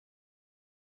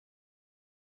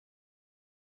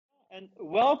and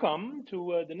welcome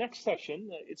to the next session.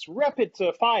 It's rapid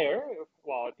fire,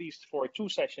 well, at least for 2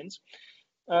 sessions,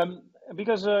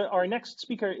 because our next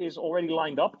speaker is already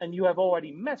lined up, and you have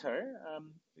already met her,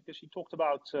 because she talked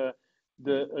about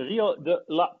the Rio de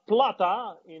la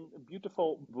Plata in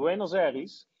beautiful Buenos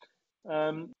Aires.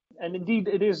 And indeed,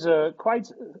 it is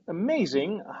quite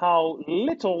amazing how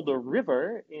little the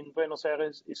river in Buenos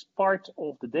Aires is part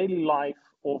of the daily life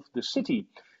of the city.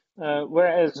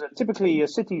 Whereas typically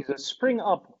cities spring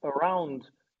up around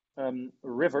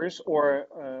rivers or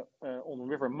on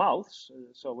river mouths,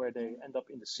 so where they end up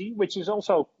in the sea, which is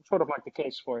also sort of like the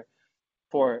case for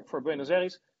Buenos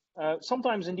Aires.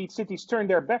 Sometimes indeed cities turn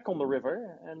their back on the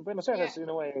river, and Buenos Aires in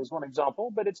a way is one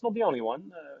example, but it's not the only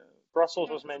one.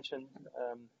 Brussels was mentioned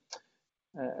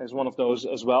as one of those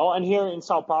as well. And here in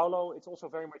Sao Paulo, it's also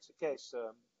very much the case.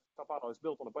 Sao Paulo is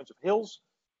built on a bunch of hills,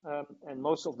 and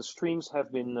most of the streams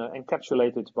have been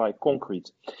encapsulated by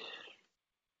concrete.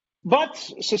 But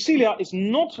Cecilia is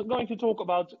not going to talk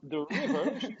about the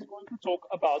river, she's going to talk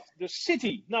about the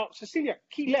city. Now, Cecilia,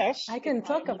 key less. I can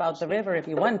talk about the river if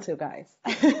you want to, guys.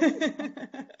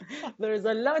 There's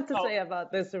a lot to say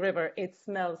about this river. It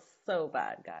smells so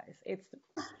bad, guys. It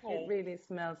really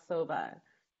smells so bad.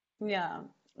 Yeah.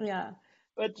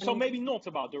 But so maybe not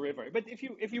about the river, but if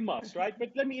you must, right?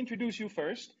 But let me introduce you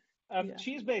first.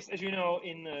 She is based, as you now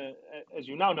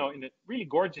know, in the really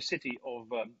gorgeous city of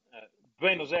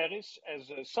Buenos Aires,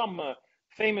 as some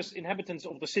famous inhabitants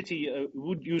of the city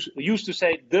used to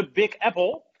say, the Big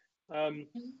Apple,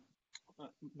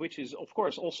 which is, of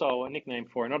course, also a nickname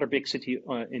for another big city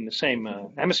in the same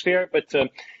hemisphere, but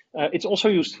it's also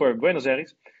used for Buenos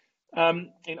Aires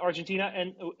in Argentina.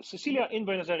 And Cecilia in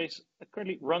Buenos Aires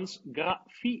currently runs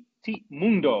Graffiti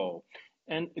Mundo.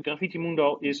 And Graffiti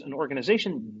Mundo is an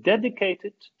organization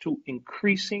dedicated to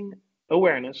increasing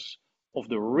awareness of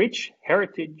the rich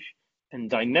heritage and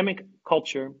dynamic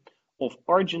culture of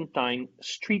Argentine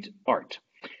street art.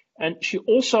 And she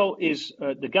also is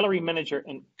the gallery manager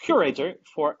and curator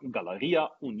for Galeria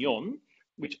Unión,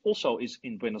 which also is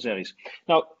in Buenos Aires.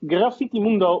 Now, Graffiti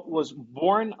Mundo was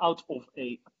born out of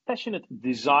a passionate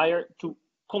desire to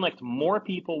connect more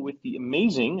people with the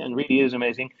amazing, and really is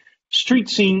amazing, street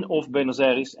scene of Buenos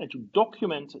Aires, and to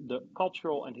document the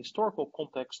cultural and historical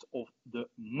context of the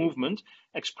movement,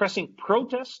 expressing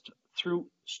protest through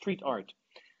street art.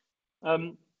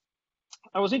 I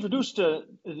was introduced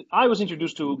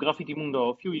to Graffiti Mundo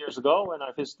a few years ago when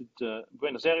I visited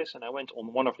Buenos Aires, and I went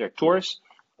on one of their tours.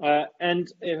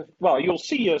 You'll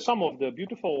see some of the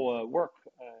beautiful work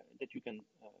that you can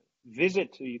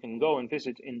visit. You can go and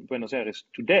visit in Buenos Aires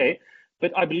today.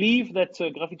 But I believe that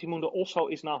Graffiti Mundo also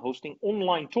is now hosting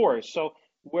online tours. So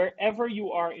wherever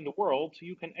you are in the world,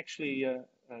 you can actually,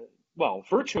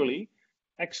 virtually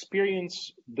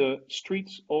experience the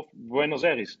streets of Buenos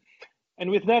Aires.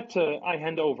 And with that, I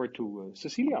hand over to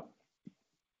Cecilia.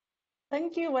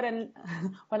 Thank you. What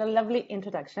a lovely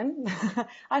introduction.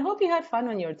 I hope you had fun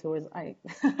on your tours.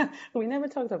 We never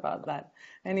talked about that.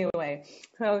 Anyway,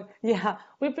 so yeah,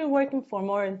 we've been working for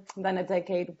more than a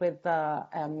decade with the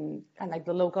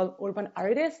local urban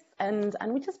artists, and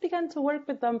we just began to work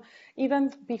with them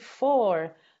even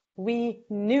before we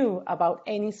knew about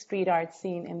any street art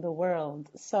scene in the world.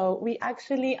 So we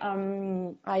actually, I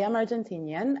am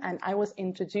Argentinian, and I was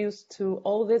introduced to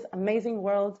all this amazing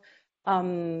world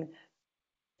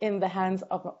in the hands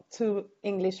of 2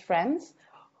 English friends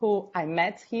who I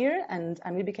met here, and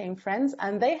we became friends,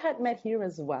 and they had met here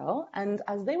as well. And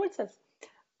as they were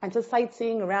just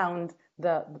sightseeing around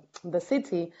the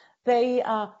city, they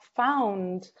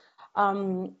found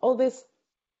all this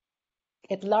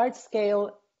at large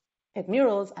scale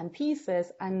murals and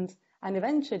pieces, and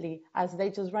eventually, as they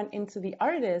just run into the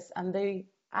artists, and they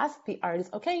asked the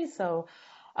artist, okay, so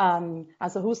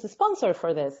who's the sponsor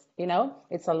for this? You know,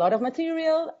 it's a lot of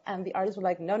material, and the artists were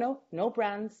like, no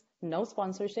brands, no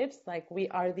sponsorships. Like, we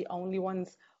are the only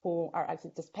ones who are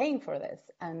actually just paying for this.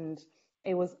 And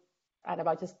it was at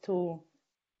about just 2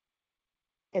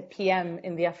 p.m.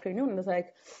 in the afternoon. It was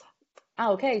like,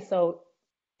 okay, so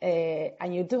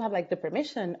and you do have like the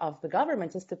permission of the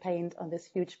government just to paint on this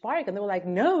huge park. And they were like,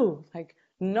 no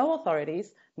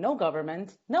authorities, no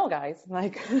government, no guys,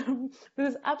 like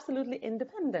this is absolutely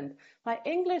independent. My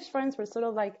English friends were sort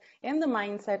of like in the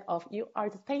mindset of, you are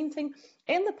just painting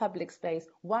in the public space.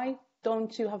 Why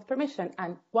don't you have permission?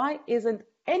 And why isn't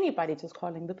anybody just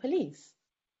calling the police?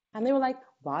 And they were like,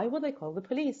 why would they call the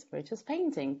police? We're just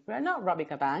painting. We're not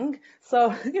robbing a bank.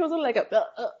 So it was like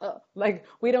like,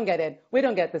 we don't get it. We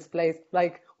don't get this place.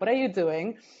 Like, what are you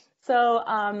doing? So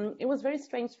it was very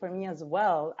strange for me as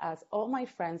well, as all my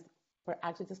friends we're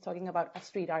actually just talking about a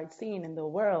street art scene in the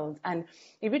world. And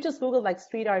if you just Google like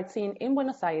street art scene in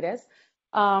Buenos Aires,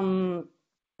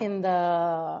 in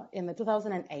the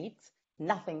 2008,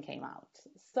 nothing came out.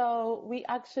 So we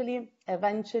actually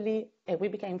eventually we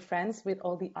became friends with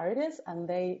all the artists, and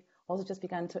they also just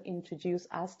began to introduce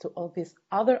us to all these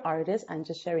other artists and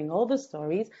just sharing all the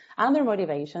stories and their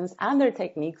motivations and their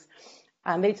techniques.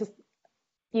 And they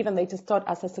just taught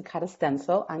us how to cut a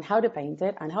stencil and how to paint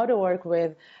it and how to work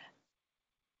with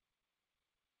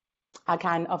a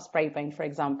can of spray paint, for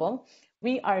example.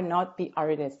 We are not the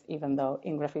artists, even though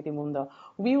in Graffiti Mundo.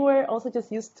 We were also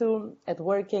just used to at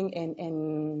working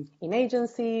in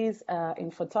agencies,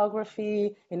 in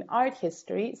photography, in art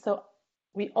history. So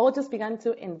we all just began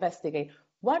to investigate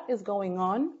what is going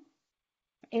on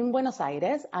in Buenos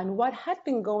Aires and what had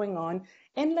been going on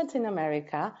in Latin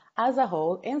America as a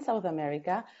whole, in South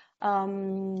America,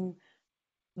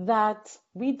 that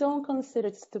we don't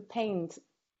consider to paint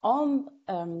on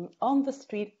the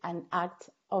street an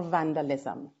act of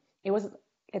vandalism.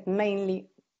 It mainly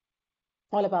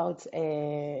all about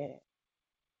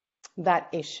that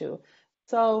issue.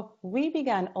 So we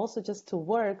began also just to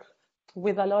work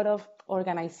with a lot of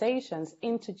organizations,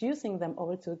 introducing them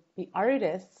over to the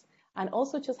artists, and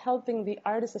also just helping the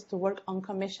artists to work on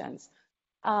commissions.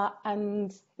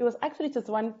 And it was actually just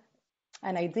an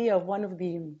idea of one of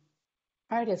the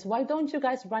artists. Why don't you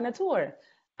guys run a tour?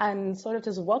 And sort of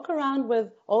just walk around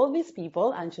with all these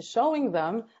people and just showing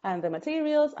them and the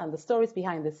materials and the stories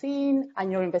behind the scene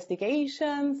and your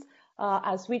investigations,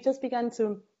 as we just began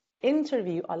to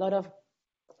interview a lot of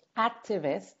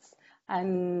activists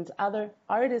and other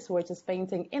artists who were just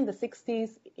painting in the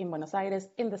 60s in Buenos Aires,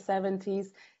 in the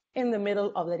 70s, in the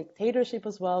middle of the dictatorship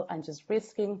as well, and just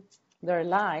risking their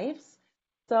lives.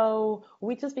 So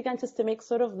we just began just to make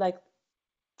sort of like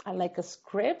a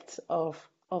script of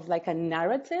like a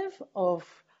narrative of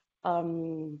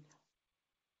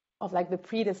like the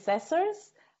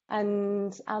predecessors,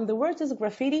 and the word just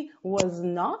graffiti was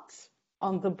not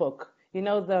on the book, you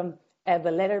know, the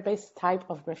letter-based type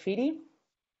of graffiti.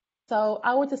 So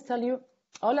I would just tell you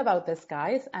all about this,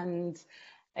 guys, and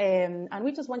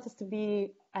we just want this to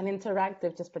be an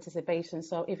interactive just participation.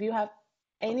 So if you have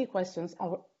any questions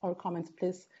or comments,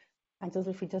 please, and just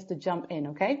feel free just to jump in,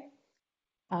 okay?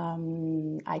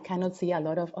 I cannot see a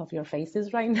lot of your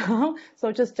faces right now,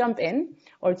 so just jump in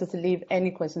or just leave any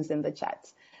questions in the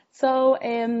chat. So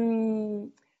as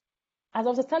I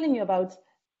was telling you about,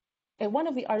 one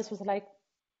of the artists was like,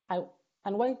 why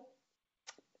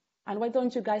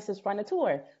don't you guys just run a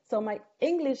tour? So my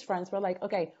English friends were like,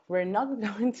 okay, we're not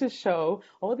going to show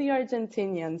all the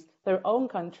Argentinians their own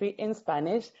country in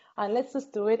Spanish, and let's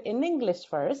just do it in English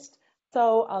first.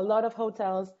 So a lot of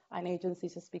hotels and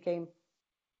agencies just became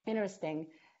interesting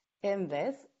in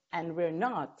this, and we're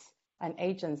not an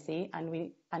agency, and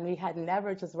we had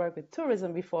never just worked with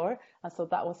tourism before, and so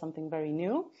that was something very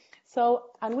new.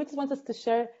 So, and we just wanted to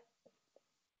share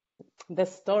the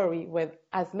story with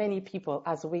as many people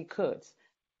as we could.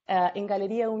 In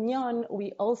Galería Unión,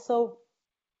 we also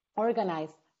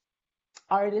organized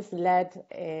artist-led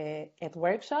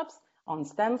workshops on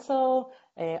stencil,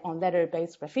 on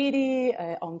letter-based graffiti,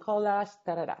 on collage,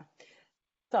 da.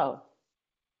 So.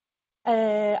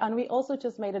 And we also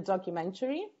just made a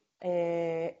documentary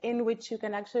in which you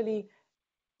can actually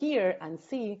hear and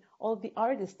see all the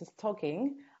artists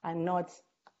talking and not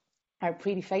our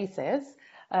pretty faces.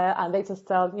 And they just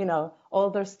tell, you know, all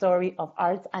their story of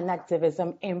art and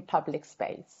activism in public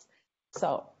space.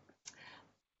 So,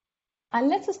 and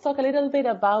let's just talk a little bit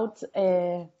about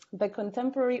the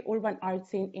contemporary urban art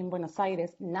scene in Buenos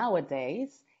Aires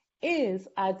nowadays is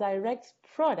a direct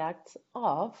product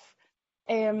of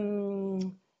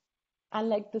and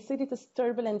like the city's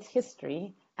turbulent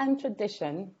history and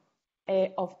tradition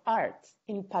of art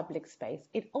in public space.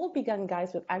 It all began,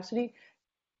 guys, with actually,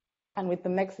 and with the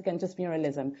Mexican just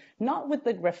muralism, not with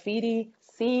the graffiti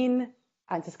scene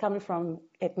and just coming from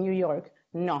New York.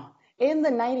 No. In the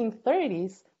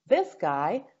 1930s, this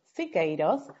guy,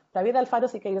 Siqueiros, David Alfaro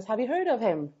Siqueiros, have you heard of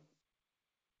him?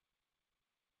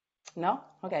 No?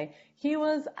 Okay. He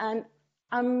was an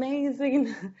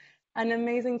amazing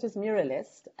just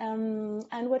muralist.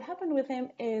 And what happened with him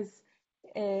is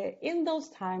in those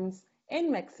times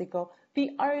in Mexico,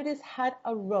 the artist had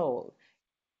a role.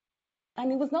 And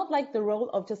it was not like the role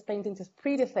of just painting just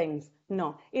pretty things.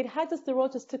 No, it had just the role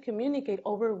just to communicate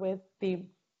over with the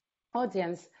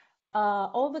audience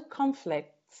all the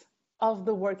conflicts of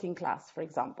the working class, for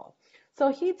example. So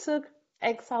he took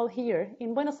exile here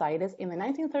in Buenos Aires in the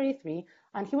 1933,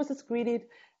 and he was just greeted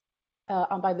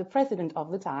by the president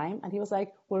of the time, and he was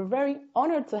like, "We're very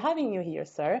honored to having you here,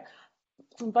 sir.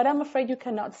 but I'm afraid you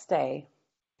cannot stay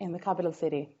in the capital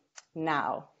city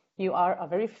now. You are a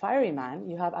very fiery man.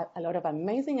 You have a lot of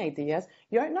amazing ideas.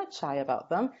 You're not shy about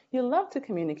them. You love to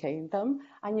communicate them,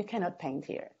 and you cannot paint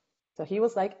here. So he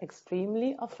was like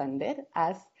extremely offended,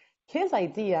 as his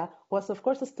idea was, of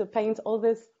course, is to paint all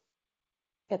this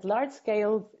at large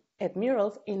scale at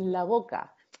murals in La Boca.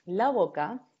 La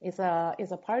Boca is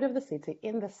a part of the city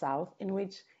in the south in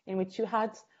which you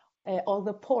had all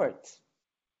the ports,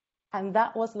 and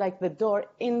that was like the door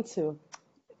into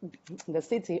the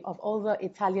city of all the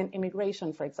Italian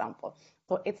immigration, for example.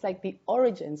 So it's like the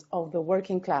origins of the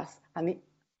working class and the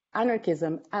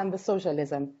anarchism and the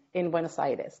socialism in Buenos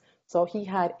Aires. So he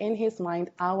had in his mind,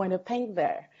 I want to paint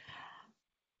there.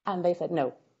 And they said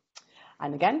no.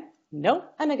 And again, no,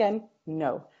 and again,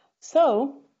 no.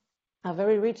 So a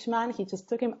very rich man, he just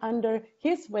took him under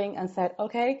his wing and said,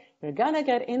 okay, you're gonna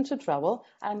get into trouble.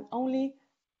 And only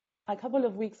a couple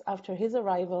of weeks after his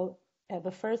arrival,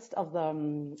 the first of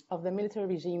the military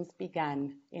regimes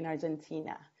began in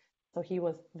Argentina. So he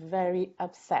was very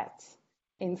upset.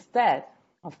 Instead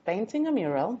of painting a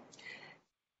mural,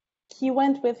 he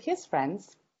went with his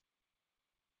friends,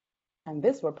 and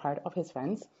these were part of his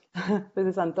friends. This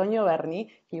is Antonio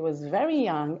Berni. He was very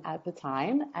young at the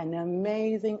time, an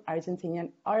amazing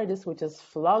Argentinian artist who just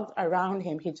flocked around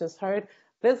him. He just heard,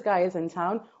 this guy is in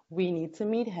town, we need to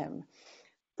meet him.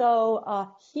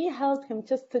 So he helped him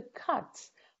just to cut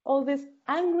all these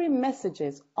angry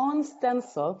messages on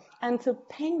stencil and to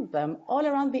paint them all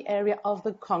around the area of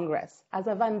the Congress as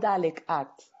a vandalic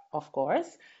act, of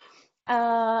course.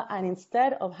 And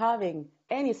instead of having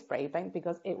any spray paint,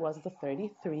 because it was the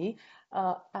 33,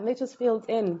 and they just filled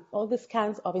in all these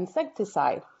cans of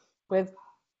insecticide with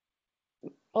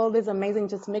all this amazing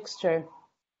just mixture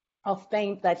of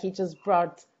paint that he just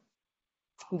brought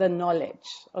the knowledge,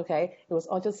 okay? It was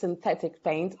all just synthetic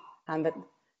paint, and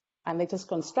they just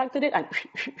constructed it, and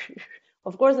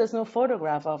of course there's no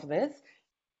photograph of this.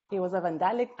 It was a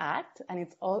vandalic act, and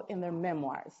it's all in their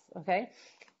memoirs, okay?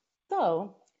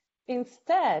 So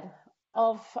instead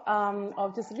of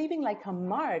just leaving like a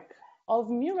mark of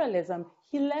muralism,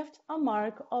 he left a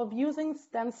mark of using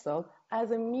stencil as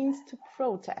a means to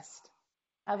protest,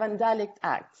 a vandalic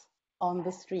act on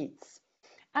the streets.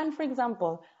 And for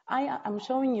example, I am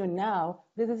showing you now,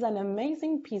 this is an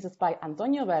amazing piece by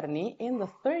Antonio Berni in the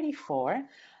 34,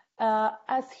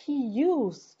 as he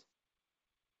used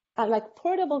a like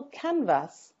portable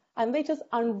canvas, and they just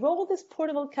unrolled this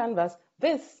portable canvas.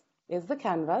 This is the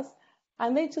canvas,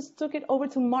 and they just took it over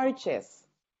to marches.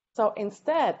 So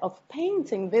instead of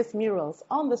painting these murals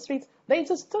on the streets, they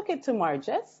just took it to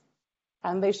marches,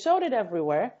 and they showed it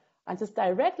everywhere, and just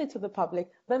directly to the public.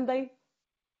 Then they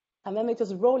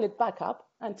just rolled it back up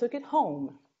and took it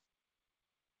home.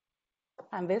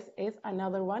 And this is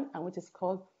another one, and which is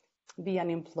called The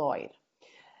Unemployed.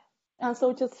 And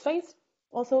so just face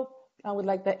also, I would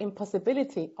like the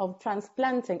impossibility of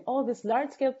transplanting all this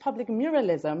large-scale public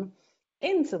muralism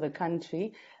into the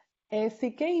country.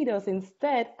 Siqueiros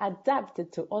instead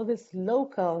adapted to all this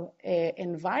local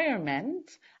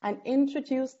environment and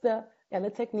introduced the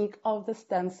technique of the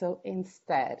stencil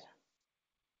instead.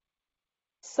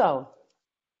 So,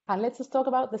 and let's just talk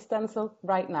about the stencil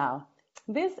right now.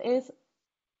 This is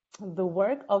the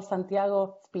work of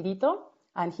Santiago Spirito,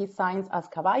 and he signs as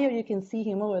Caballo. You can see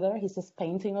him over there. He's just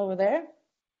painting over there.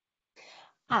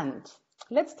 And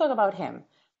let's talk about him.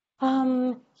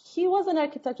 He was an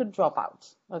architecture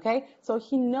dropout, okay? So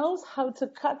he knows how to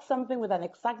cut something with an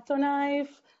X-Acto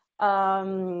knife,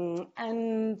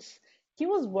 and he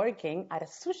was working at a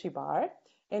sushi bar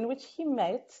in which he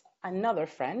met another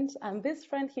friend, and this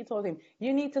friend, he told him,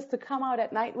 you need just to come out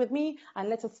at night with me and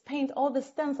let us paint all the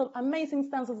stencil, amazing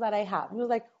stencils that I have. He was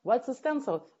like, what's a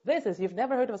stencil? This is, you've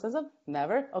never heard of a stencil?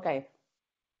 Never? Okay.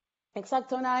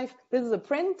 X-Acto knife, this is a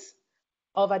print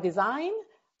of a design,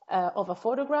 of a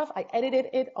photograph. I edited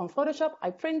it on Photoshop, I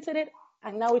printed it,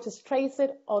 and now we just trace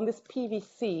it on this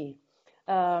PVC,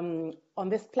 on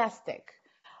this plastic.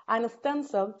 And a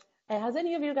stencil, has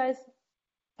any of you guys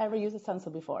ever used a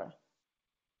stencil before?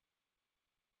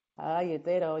 Ah, you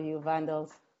did, oh, you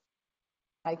vandals.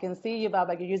 I can see you,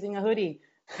 Baba, you're using a hoodie.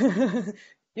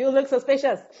 You look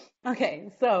suspicious.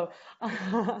 Okay, so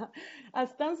a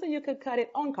stencil, you could cut it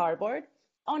on cardboard,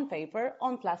 on paper,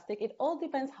 on plastic. It all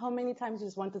depends how many times you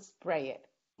just want to spray it,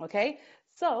 okay?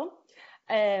 So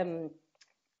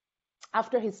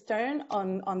after his turn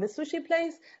on the sushi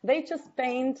place, they just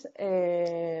paint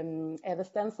the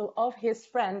stencil of his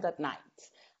friend at night.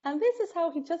 And this is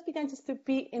how he just began just to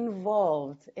be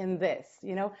involved in this,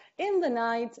 you know, in the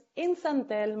night, in San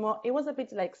Telmo. It was a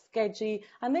bit like sketchy,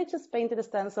 and they just painted a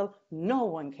stencil. No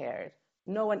one cared.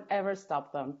 No one ever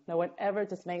stopped them. No one ever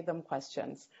just made them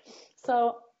questions.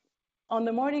 So on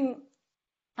the morning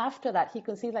after that, he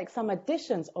could see like some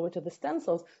additions over to the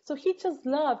stencils. So he just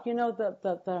loved, you know,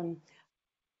 the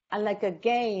and like a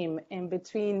game in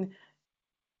between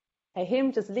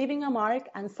him just leaving a mark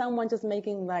and someone just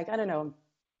making like, I don't know,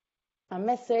 a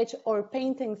message or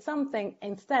painting something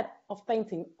instead of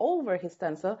painting over his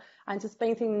stencil and just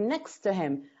painting next to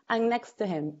him and next to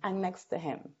him and next to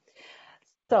him.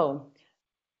 So,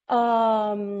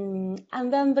 and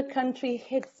then the country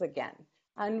hits again,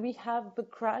 and we have the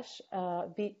crash,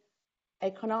 the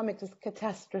economic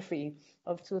catastrophe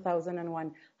of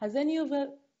 2001. Has any of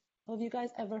you guys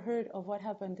ever heard of what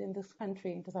happened in this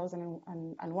country in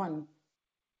 2001?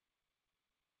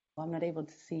 Well, I'm not able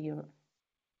to see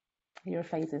your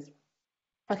faces.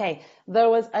 Okay, there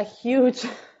was a huge,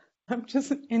 I'm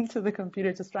just into the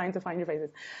computer just trying to find your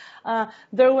faces.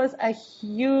 There was a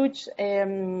huge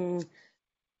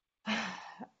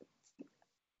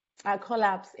a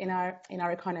collapse in our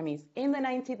economies. In the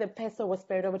 90s, the peso was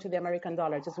paired over to the American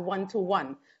dollar, just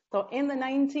 1-to-1. So in the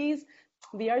 90s,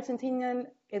 the Argentinian,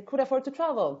 it could afford to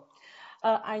travel.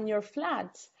 And your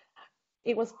flat,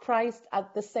 it was priced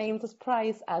at the same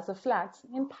price as a flat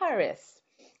in Paris.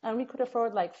 And we could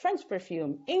afford like French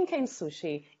perfume. In came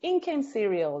sushi, in came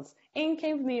cereals, in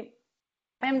came the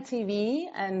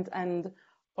MTV and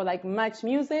or like Match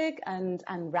Music and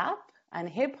rap and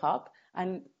hip hop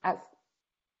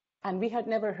and we had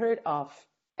never heard of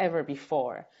ever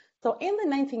before. So in the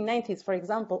 1990s, for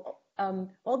example,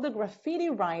 all the graffiti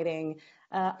writing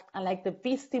and like the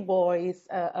Beastie Boys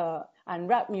and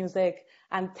rap music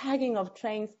and tagging of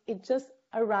trains, it just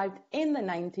arrived in the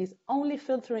 90s, only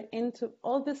filtering into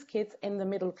all these kids in the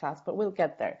middle class, but we'll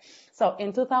get there. So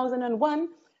in 2001,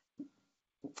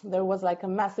 there was like a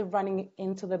massive running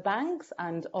into the banks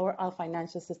and our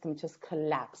financial system just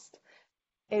collapsed.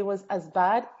 It was as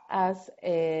bad as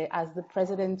the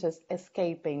president just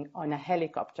escaping on a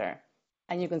helicopter.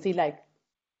 And you can see like,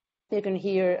 you can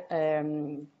hear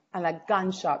and like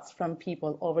gunshots from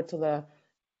people over to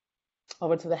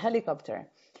the helicopter.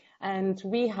 And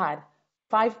we had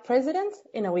 5 presidents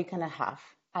in a week and a half.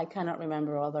 I cannot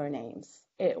remember all their names.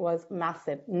 It was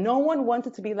massive. No one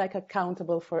wanted to be like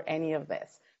accountable for any of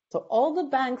this. So all the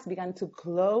banks began to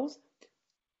close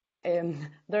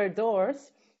their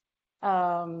doors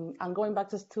and going back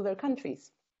to their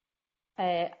countries.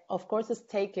 Of course, it's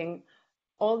taking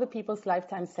all the people's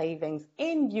lifetime savings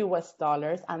in US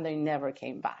dollars and they never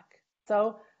came back.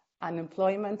 So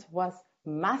unemployment was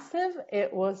massive.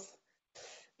 It was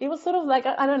sort of like,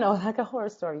 I don't know, like a horror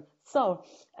story. So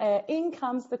in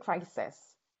comes the crisis.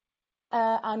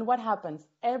 And what happens?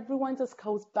 Everyone just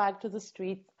goes back to the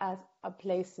streets as a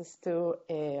places to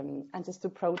and just to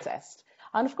protest.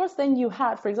 And of course, then you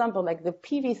had, for example, like the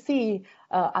PVC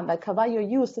and the Caballo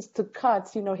used to cut,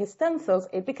 his stencils.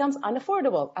 It becomes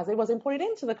unaffordable as it was imported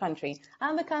into the country.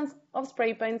 And the cans of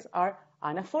spray paints are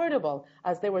unaffordable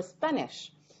as they were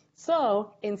Spanish.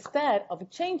 So instead of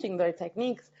changing their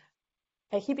techniques,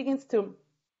 he begins to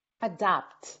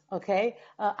adapt, okay?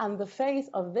 And the face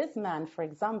of this man, for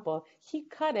example, he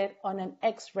cut it on an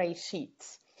X-ray sheet.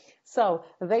 So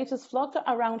they just flocked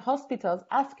around hospitals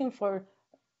asking for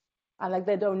like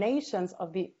the donations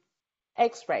of the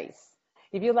X-rays.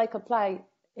 If you like apply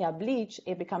bleach,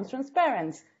 it becomes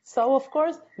transparent. So of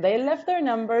course they left their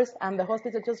numbers and the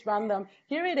hospital just ran them,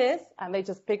 here it is, and they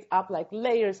just picked up like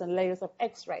layers and layers of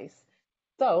X-rays.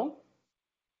 So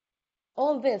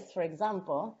all this, for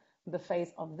example, the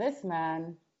face of this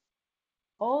man,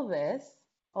 all this,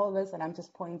 and I'm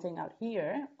just pointing out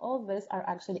here, all this are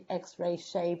actually X-ray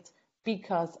shaped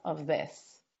because of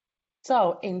this.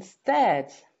 So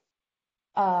instead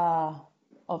of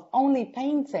only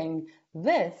painting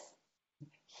this,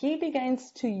 he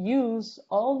begins to use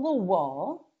all the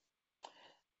wall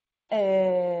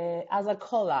as a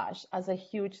collage, as a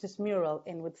huge mural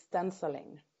in with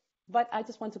stenciling. But I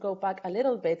just want to go back a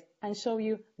little bit and show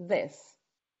you this.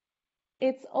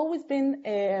 It's always been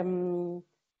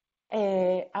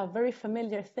a very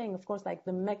familiar thing, of course, like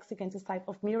the Mexican type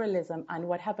of muralism and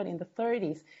what happened in the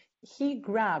 30s. He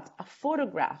grabbed a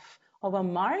photograph of a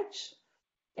march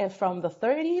from the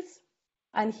 30s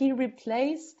and he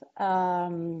replaced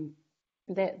the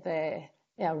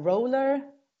roller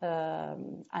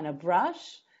and a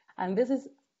brush. And this is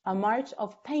a march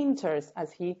of painters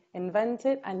as he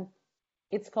invented, and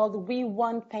it's called We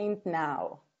Want Paint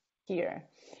Now here.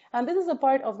 And this is a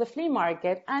part of the flea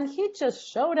market, and he just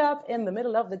showed up in the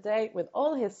middle of the day with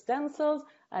all his stencils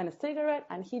and a cigarette,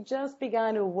 and he just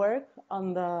began to work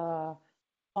on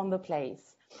the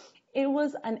place. It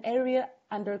was an area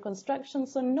under construction,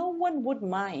 so no one would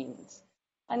mind.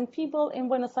 And people in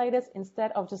Buenos Aires,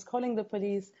 instead of just calling the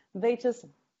police, they just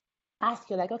ask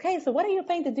you like, okay, so what are you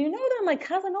painting? Do you know that my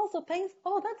cousin also paints?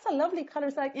 Oh, that's a lovely color.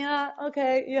 It's like, yeah,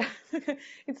 okay, yeah.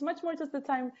 It's much more just the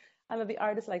time that the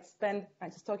artist like spend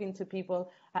just talking to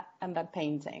people and that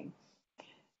painting.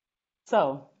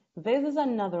 So this is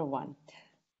another one.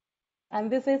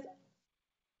 And this is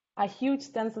a huge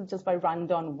stencil just by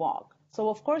Randon Walk. So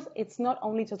of course, it's not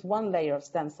only just one layer of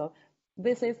stencil.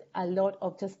 This is a lot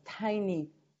of just tiny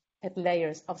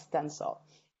layers of stencil.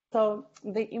 So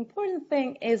the important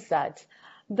thing is that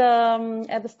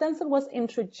the stencil was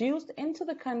introduced into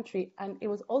the country, and it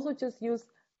was also just used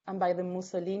by the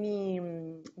Mussolini,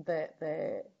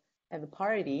 the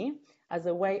party, as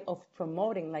a way of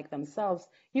promoting like themselves.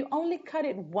 You only cut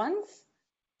it once,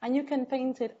 and you can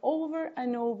paint it over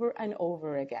and over and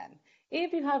over again.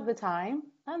 If you have the time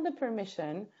and the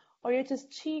permission, or you're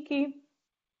just cheeky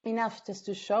enough just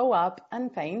to show up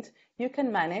and paint, you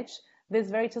can manage these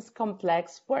very just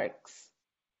complex works.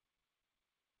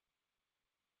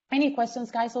 Any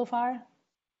questions, guys, so far?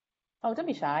 Oh, don't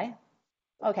be shy.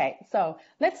 Okay, so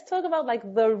let's talk about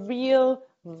like the real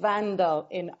vandal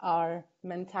in our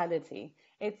mentality.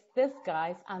 It's this,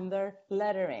 guys, and their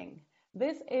lettering.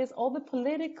 This is all the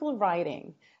political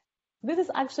writing. This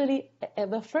is actually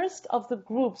the first of the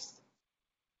groups,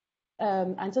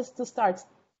 and just to start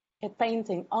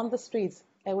painting on the streets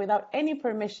without any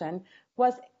permission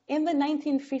was in the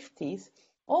 1950s.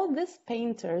 All these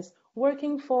painters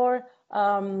working for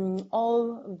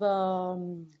all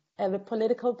the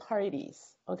political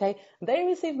parties, okay? They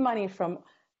received money from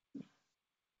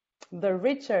the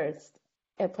richest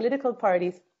political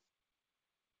parties,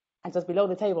 and just below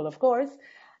the table, of course,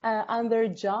 and their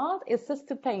job is just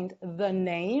to paint the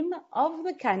name of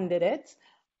the candidate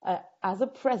as a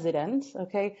president,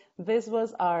 okay? This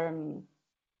was our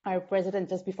president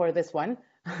just before this one.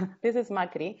 This is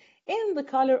Macri, in the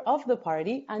color of the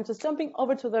party, and just jumping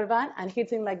over to their van and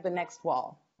hitting like the next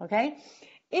wall, okay?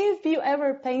 If you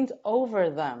ever paint over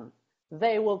them,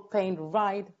 they will paint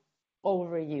right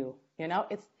over you, you know?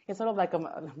 It's sort of like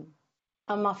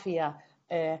a mafia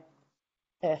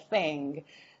thing.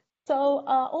 So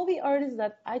all the artists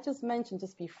that I just mentioned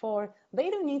just before,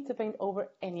 they don't need to paint over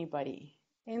anybody.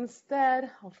 Instead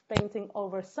of painting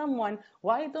over someone,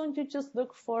 why don't you just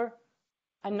look for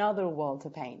another wall to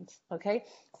paint, okay?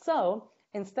 So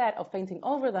instead of painting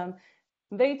over them,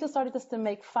 they just started just to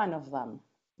make fun of them,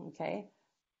 okay?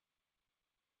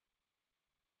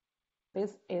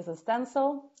 This is a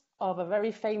stencil of a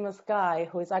very famous guy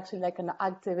who is actually like an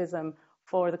activism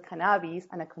for the cannabis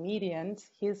and a comedian.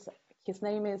 His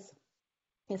name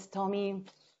is Tommy.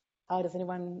 Oh, does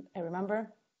anyone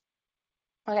remember?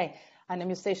 Okay, and a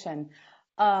musician.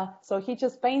 So he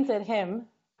just painted him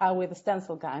with a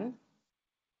stencil gun.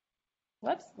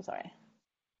 Whoops, I'm sorry.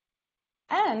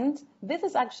 And this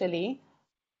is actually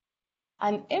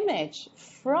an image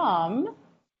from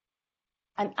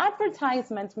an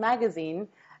advertisement magazine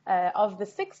of the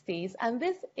 60s. And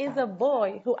this is a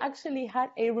boy who actually had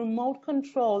a remote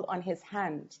control on his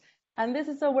hand. And this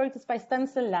is a work just by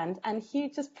Stencilland. And he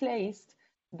just placed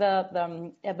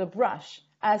the brush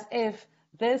as if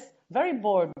this very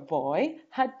bored boy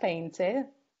had painted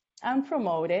and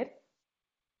promoted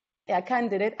a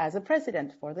candidate as a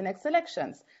president for the next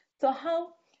elections. So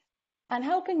how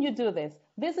can you do this?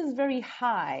 This is very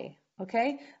high,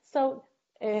 okay? So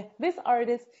this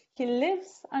artist, he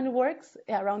lives and works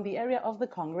around the area of the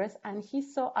Congress, and he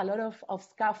saw a lot of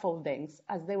scaffoldings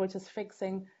as they were just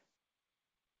fixing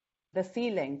the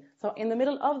ceiling. So in the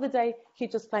middle of the day, he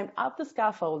just climbed up the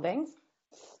scaffoldings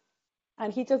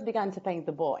and he just began to paint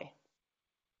the boy.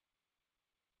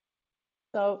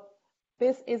 So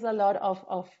this is a lot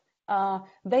of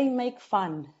they make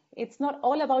fun. It's not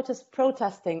all about just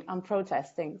protesting and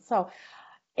protesting. So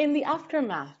in the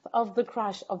aftermath of the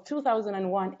crash of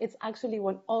 2001, it's actually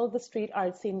when all the street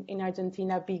art scene in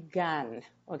Argentina began,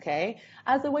 okay?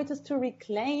 As a way just to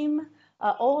reclaim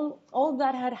all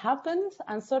that had happened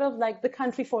and sort of like the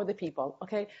country for the people,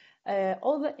 okay?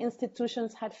 All the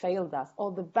institutions had failed us.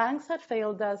 All the banks had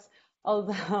failed us. All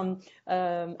the,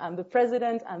 and the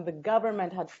president and the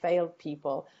government had failed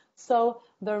people. So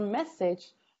their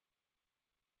message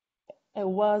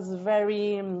was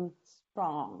very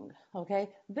strong, okay?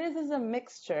 This is a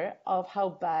mixture of how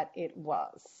bad it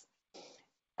was.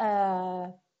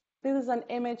 This is an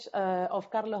image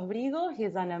of Carlos Brigo.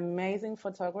 He's an amazing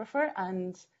photographer,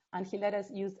 and he let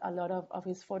us use a lot of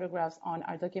his photographs on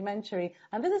our documentary.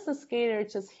 And this is a skater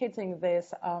just hitting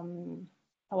this,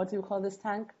 what do you call this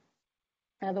tank?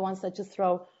 The ones that just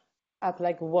throw up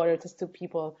like water just to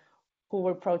people who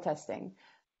were protesting.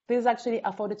 This is actually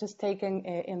a photo just taken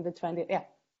in the 20th,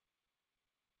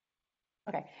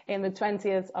 Okay, in the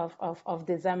 20th of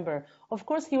December. Of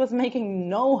course, he was making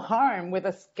no harm with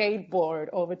a skateboard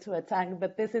over to a tank,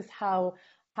 but this is how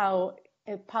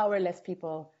powerless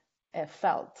people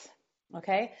felt.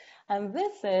 Okay, and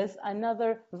this is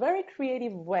another very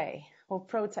creative way of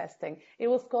protesting. It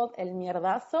was called el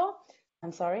mierdazo.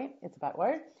 I'm sorry, it's a bad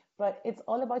word, but it's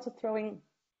all about just throwing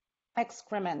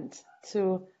excrement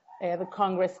to the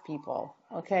Congress people,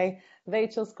 okay? They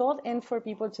just called in for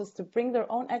people just to bring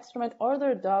their own excrement or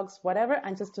their dogs, whatever,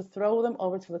 and just to throw them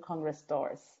over to the Congress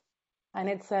doors. And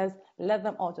it says, let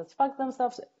them all just fuck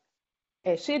themselves.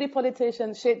 A shitty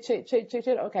politician, shit,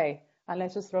 okay. And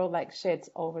let's just throw like shit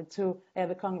over to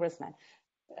the congressman.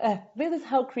 This is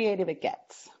how creative it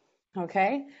gets,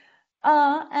 okay?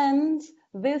 And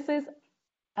this is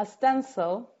a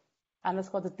stencil, and it's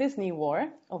called the Disney War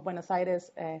of Buenos Aires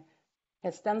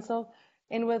stencil,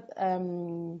 in with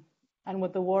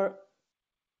the war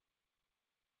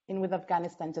in with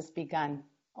Afghanistan just began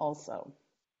also.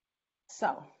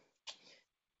 So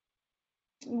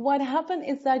what happened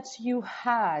is that you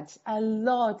had a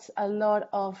lot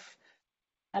of,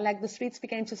 and like the streets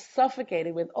became just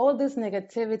suffocated with all this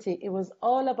negativity. It was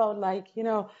all about like, you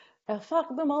know, fuck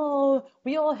them all,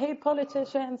 we all hate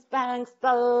politicians, banks,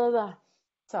 blah, blah, blah.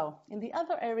 So in the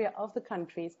other area of the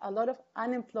countries, a lot of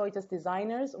unemployed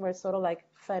designers were sort of like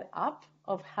fed up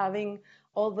of having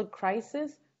all the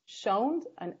crisis shown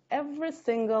on every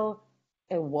single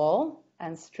wall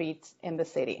and street in the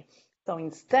city. So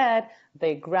instead,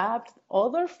 they grabbed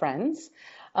all their friends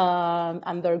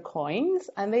and their coins,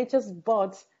 and they just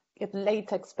bought it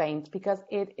latex paint because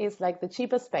it is like the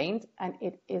cheapest paint, and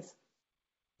it is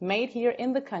made here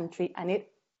in the country, and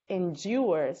it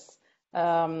endures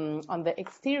on the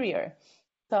exterior.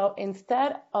 So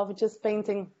instead of just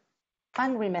painting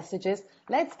angry messages,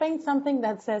 let's paint something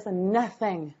that says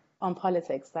nothing on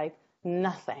politics, like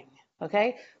nothing,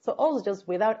 okay? So also just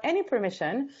without any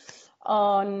permission,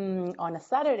 on a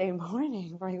Saturday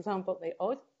morning, for example, they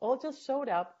all just showed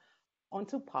up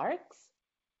onto parks.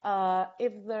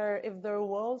 If their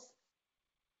walls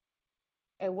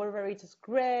were very just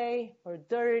gray or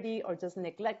dirty or just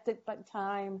neglected by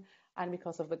time, and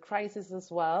because of the crisis as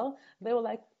well, they were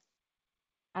like,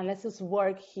 and let's just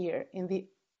work here in the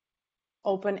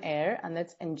open air, and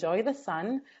let's enjoy the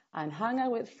sun and hang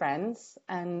out with friends,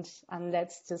 and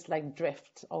let's just like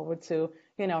drift over to,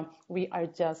 you know, we're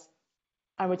just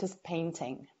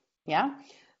painting. Yeah.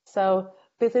 So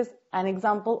this is an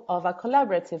example of a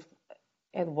collaborative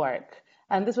work,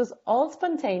 and this was all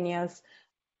spontaneous,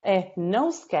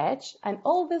 no sketch, and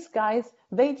all these guys,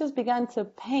 they just began to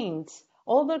paint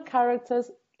all their characters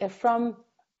from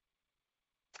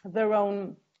their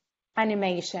own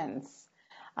animations.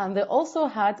 And they also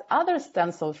had other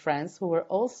stencil friends who were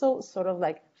also sort of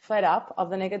like fed up of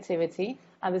the negativity.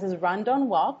 And this is Random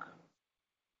Walk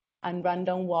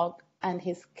and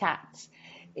his cat.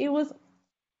 It was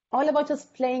all about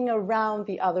just playing around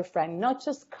the other friend, not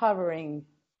just covering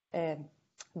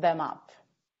them up.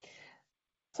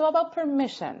 So about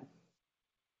permission.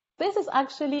 This is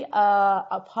actually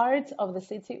a part of the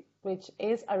city which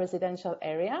is a residential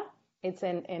area. It's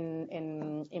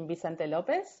in Vicente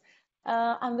Lopez.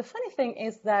 And the funny thing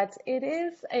is that it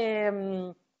is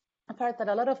a part that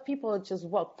a lot of people just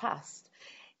walk past.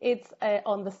 It's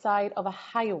on the side of a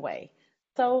highway.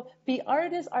 So the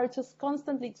artists are just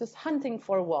constantly just hunting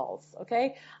for walls,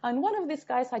 okay? And one of these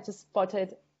guys had just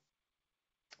spotted,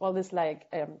 well, this like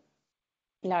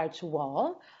large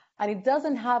wall, and it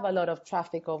doesn't have a lot of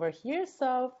traffic over here,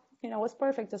 so, you know, it's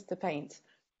perfect just to paint.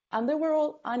 And they were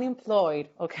all unemployed,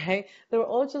 okay? They were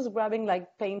all just grabbing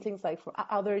like paintings like for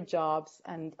other jobs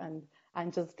and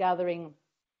just gathering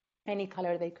any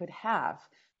color they could have.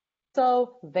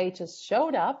 So they just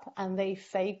showed up and they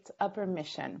faked a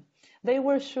permission. They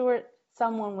were sure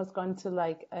someone was going to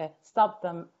like stop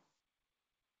them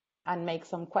and make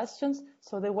some questions,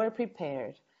 so they were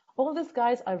prepared. All these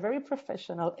guys are very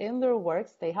professional in their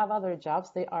works. They have other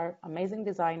jobs. They are amazing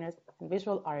designers and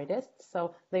visual artists,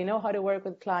 so they know how to work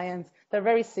with clients. They're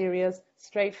very serious,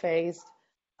 straight-faced.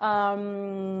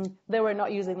 They were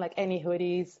not using like any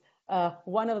hoodies.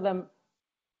 One of them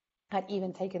had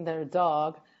even taken their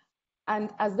dog. And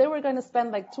as they were going to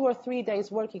spend like 2 or 3 days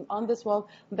working on this wall,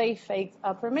 they faked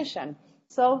a permission.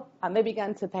 So, and they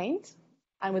began to paint,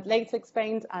 and with latex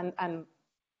paint and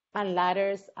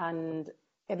ladders and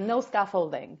no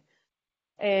scaffolding.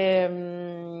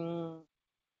 And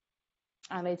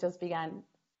they just began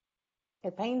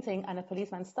painting, and a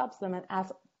policeman stops them and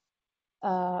asks,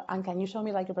 and can you show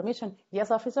me like your permission?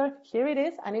 Yes, officer, here it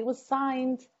is. And it was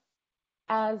signed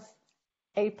as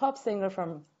a pop singer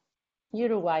from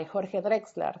Uruguay, Jorge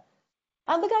Drexler.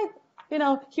 And the guy you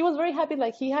know, he was very happy,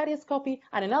 like he had his copy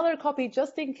and another copy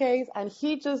just in case, and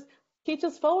he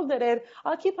just folded it.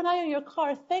 I'll keep an eye on your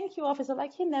car. Thank you, officer.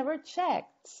 Like he never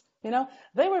checked. You know,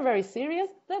 they were very serious.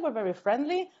 They were very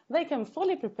friendly. They came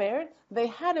fully prepared. They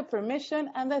had a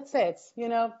permission, and that's it. You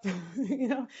know, you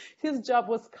know, his job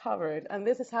was covered. And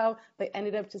this is how they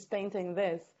ended up just painting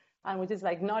this, and which is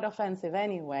like not offensive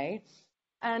anyway.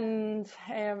 And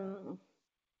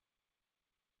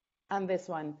this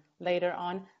one later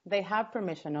on, they have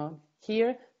permission on.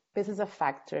 Here, this is a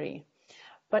factory.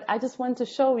 But I just want to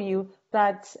show you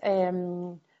that,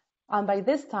 and by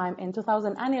this time in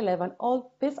 2011,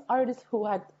 all these artists who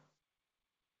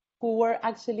were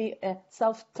actually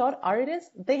self-taught artists,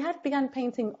 they had begun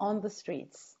painting on the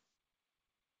streets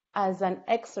as an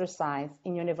exercise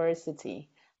in university.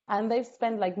 And they've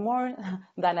spent like more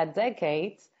than a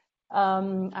decade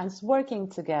and working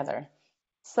together.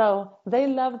 So they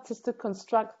love just to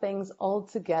construct things all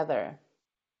together.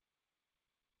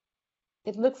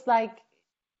 It looks like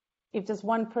if just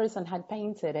one person had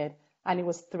painted it, and it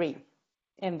was three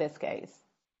in this case.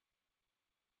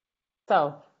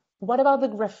 So what about the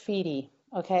graffiti?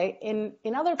 Okay,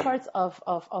 in other parts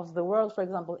of the world, for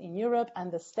example, in Europe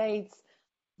and the States,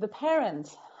 the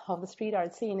parent of the street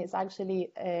art scene is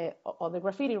actually or the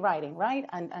graffiti writing, right?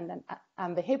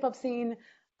 And the hip hop scene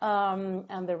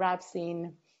and the rap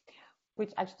scene,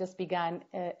 which actually just began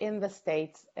in the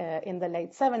States in the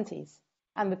late 70s.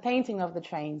 And the painting of the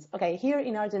trains. Okay, here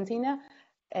in Argentina,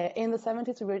 in the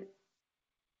 70s, we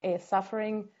were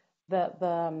suffering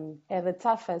the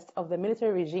toughest of the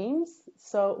military regimes.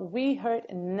 So we heard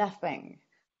nothing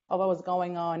of what was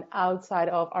going on outside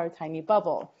of our tiny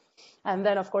bubble. And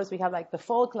then, of course, we had like the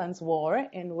Falklands War,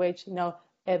 in which, you know,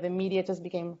 the media just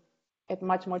became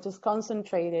much more just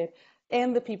concentrated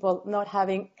in the people not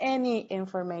having any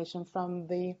information from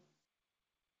the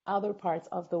other parts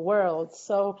of the world.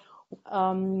 So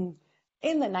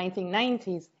in the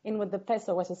 1990s, when the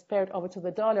peso was spared over to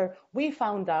the dollar, we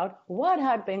found out what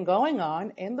had been going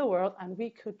on in the world, and we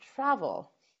could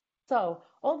travel. So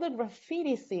all the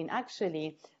graffiti scene,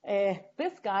 actually,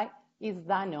 this guy is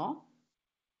Dano,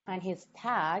 and his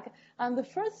tag, and the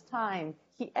first time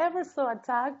he ever saw a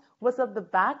tag was at the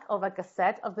back of a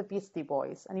cassette of the Beastie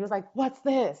Boys, and he was like, what's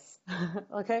this?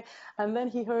 Okay, and then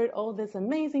he heard all this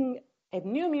amazing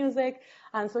new music,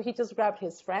 and so he just grabbed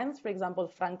his friends, for example,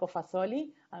 Franco Fasoli,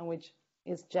 which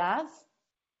is jazz,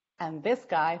 and this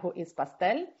guy who is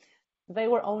Pastel. They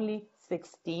were only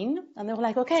 16, and they were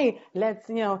like, okay, let's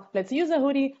use a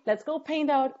hoodie, let's go paint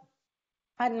out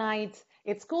at night.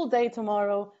 It's school day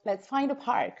tomorrow. Let's find a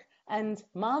park. And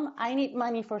Mom, I need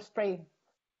money for spray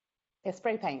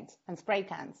paint and spray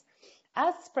cans.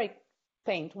 As spray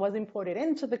paint was imported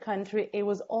into the country, it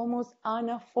was almost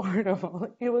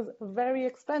unaffordable. It was very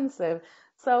expensive.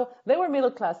 So they were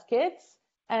middle-class kids,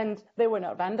 and they were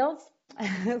not vandals.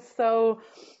 So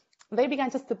they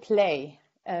began just to play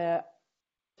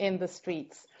in the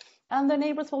streets. And the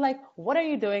neighbors were like, what are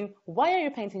you doing? Why are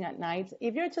you painting at night?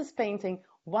 If you're just painting,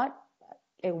 why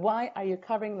are you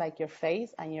covering like your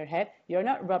face and your head? You're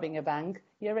not robbing a bank.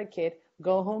 You're a kid.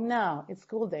 Go home now. It's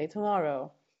school day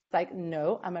tomorrow. It's like,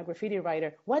 no, I'm a graffiti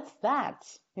writer. What's that?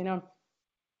 You know,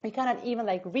 we cannot even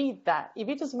like read that. If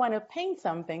you just want to paint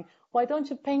something, why don't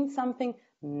you paint something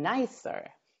nicer?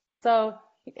 So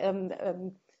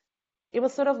it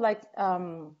was sort of like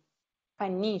a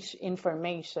niche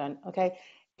information, okay?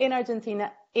 In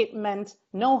Argentina, it meant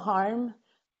no harm,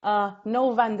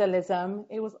 no vandalism.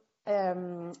 It was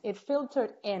it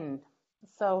filtered in,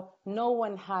 so no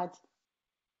one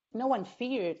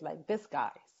feared like these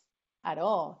guys at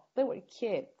all. They were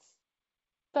kids.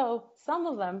 So some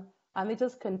of them, and they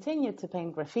just continued to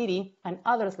paint graffiti, and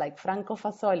others like Franco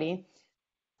Fasoli,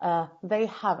 they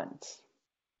haven't.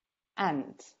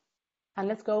 And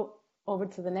let's go over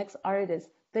to the next artist.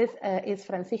 This is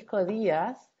Francisco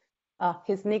Diaz.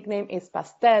 His nickname is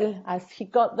Pastel, as he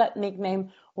got that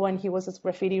nickname when he was just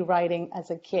graffiti writing as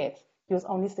a kid. He was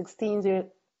only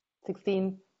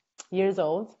 16 years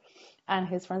old, and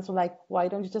his friends were like, why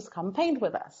don't you just come paint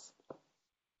with us?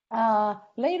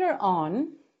 Later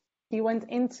on, he went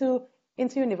into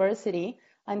university,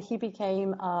 and he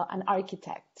became an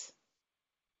architect.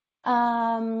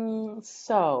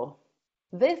 So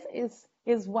this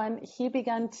is when he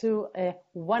began to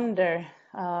wonder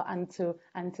and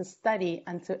to study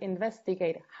and to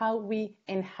investigate how we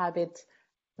inhabit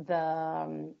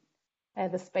the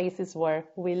spaces where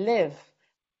we live,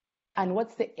 and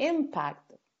what's the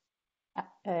impact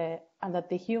and that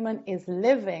the human is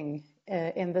living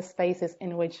in the spaces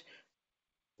in which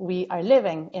we are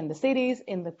living, in the cities,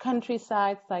 in the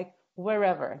countryside, like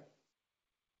wherever.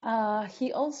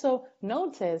 he also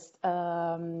noticed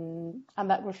and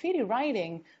that graffiti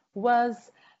writing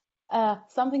was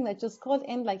something that just caught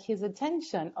in like his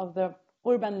attention of the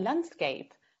urban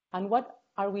landscape. And what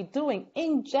are we doing?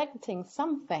 Injecting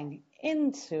something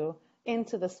into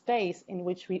the space in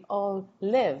which we all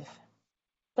live.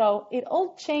 So it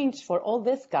all changed for all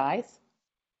these guys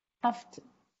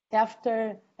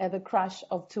after the crash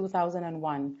of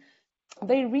 2001.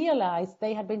 They realized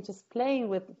they had been just playing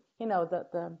with,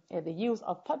 the use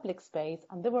of public space,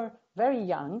 and they were very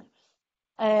young.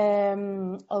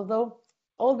 Although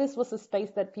all this was a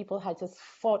space that people had just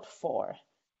fought for,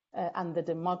 and the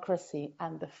democracy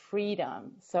and the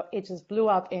freedom. So it just blew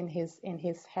up in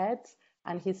his head,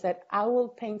 and he said, "I will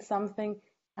paint something,"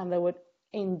 and they would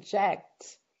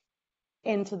inject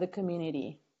into the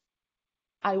community.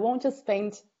 I won't just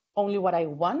paint only what I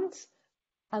want.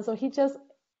 And so he just,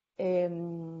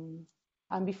 and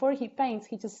before he paints,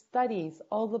 he just studies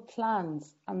all the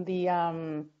plants and the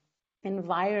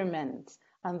environment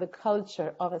and the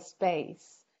culture of a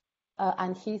space.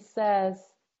 And he says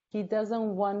he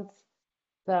doesn't want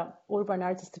the urban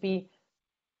artist to be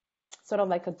sort of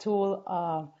like a tool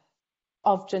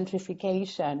of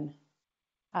gentrification.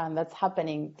 And that's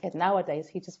happening nowadays.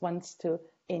 He just wants to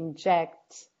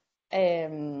inject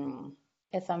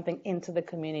something into the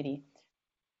community.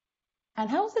 And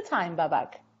how's the time,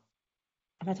 Babak?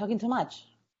 Am I talking too much?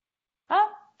 Ah,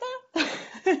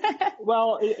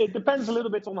 Well, it depends a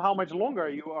little bit on how much longer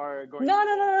you are going.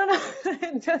 No.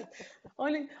 Just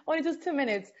only just 2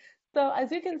 minutes. So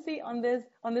as you can see on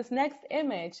this next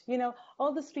image,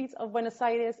 all the streets of Buenos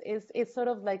Aires is sort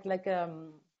of like a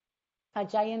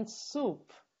giant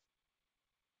soup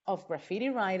of graffiti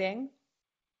writing,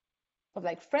 of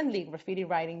like friendly graffiti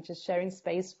writing, just sharing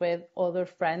space with other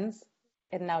friends,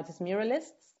 and now just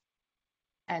muralists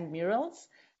and murals.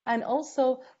 And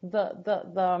also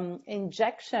the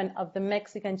injection of the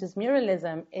Mexican just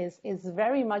muralism is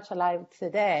very much alive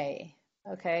today.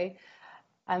 Okay.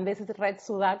 And this is Red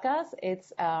Sudacas.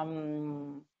 It's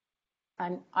an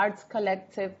arts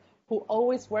collective who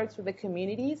always works with the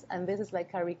communities, and this is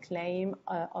like a reclaim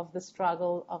of the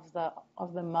struggle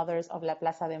of the mothers of La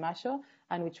Plaza de Mayo,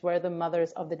 and which were the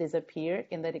mothers of the disappeared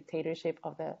in the dictatorship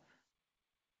of the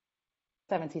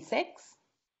 76.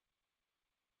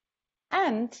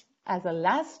 And as a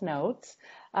last note,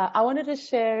 I wanted to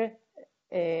share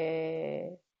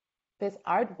this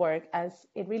artwork, as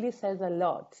it really says a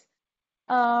lot.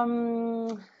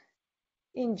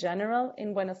 In general,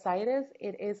 in Buenos Aires,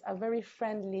 it is a very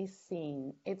friendly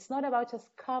scene. It's not about just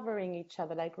covering each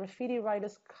other, like graffiti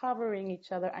writers covering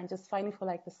each other and just fighting for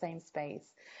like the same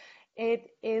space.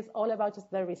 It is all about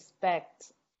just the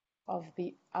respect of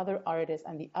the other artist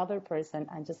and the other person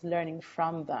and just learning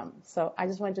from them. So I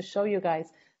just wanted to show you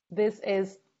guys, this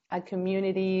is a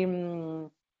community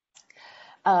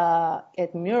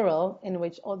mural in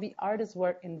which all the artists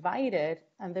were invited,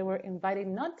 and they were invited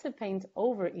not to paint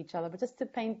over each other, but just to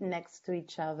paint next to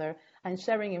each other and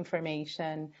sharing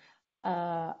information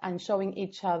and showing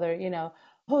each other,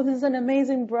 oh, this is an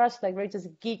amazing brush, like very just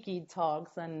geeky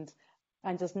talks and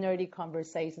just nerdy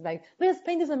conversations, like this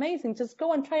paint is amazing, just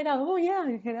go and try it out. Oh yeah,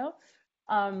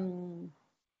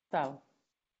 So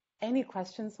any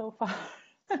questions so far?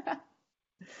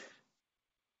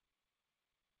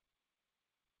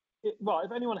 Well,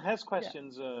 if anyone has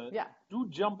questions, do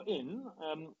jump in.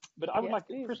 But I would like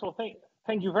to, first of all,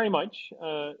 thank you very much.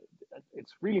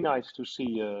 It's really nice to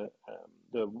see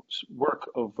the work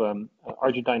of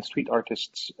Argentine street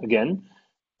artists again.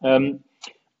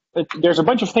 But there's a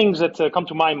bunch of things that come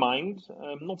to my mind.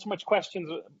 Not so much questions,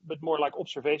 but more like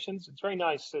observations. It's very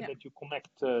nice that you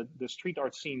connect the street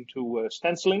art scene to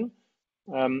stenciling,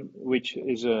 which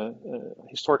is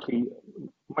historically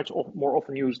much more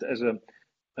often used as a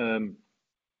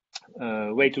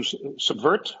way to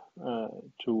subvert,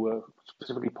 to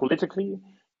specifically politically,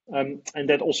 and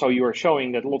that also you are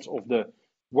showing that lots of the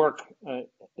work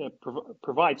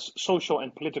provides social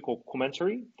and political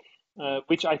commentary,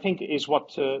 which I think is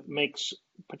what makes,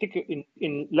 particularly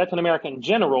in Latin America in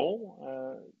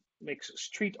general, makes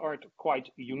street art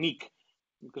quite unique,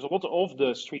 because a lot of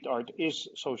the street art is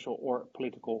social or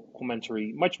political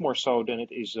commentary, much more so than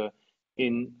it is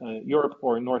in Europe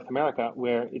or North America,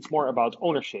 where it's more about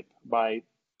ownership. By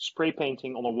spray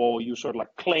painting on a wall, you sort of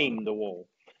like claim the wall.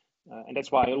 And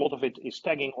that's why a lot of it is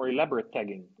tagging or elaborate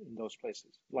tagging in those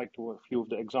places, like to a few of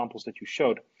the examples that you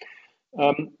showed.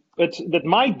 But that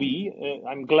might be,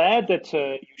 I'm glad that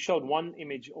you showed one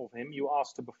image of him. You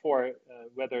asked before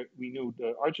whether we knew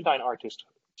the Argentine artist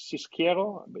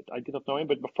Cisquero, but I did not know him.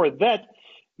 But before that,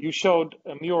 you showed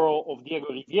a mural of Diego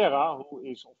Rivera, who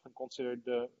is often considered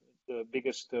the the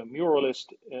biggest muralist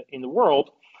in the world,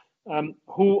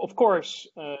 who, of course,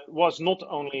 was not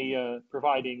only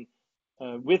providing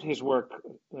with his work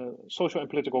social and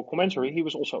political commentary, he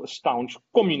was also a staunch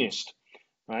communist,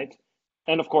 right?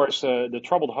 And of course, the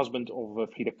troubled husband of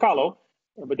Frida Kahlo,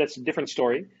 but that's a different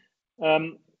story.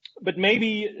 But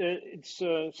maybe it's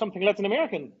something Latin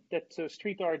American that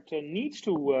street art needs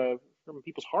to, from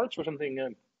people's hearts or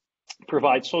something,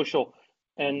 provide social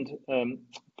and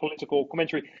political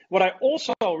commentary. What I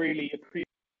also really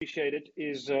appreciated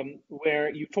is where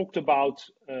you talked about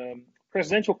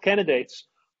presidential candidates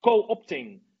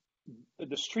co-opting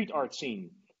the street art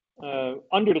scene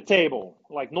under the table,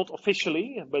 like not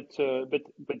officially, but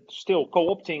still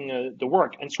co-opting the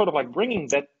work and sort of like bringing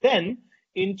that then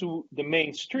into the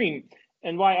mainstream.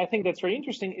 And why I think that's very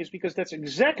interesting is because that's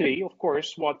exactly, of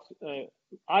course, what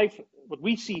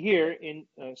we see here in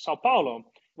Sao Paulo,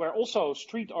 where also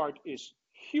street art is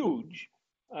huge.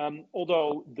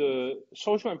 Although the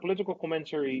social and political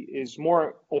commentary is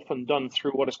more often done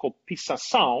through what is called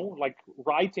pisação, like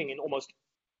writing in almost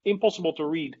impossible to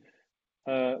read.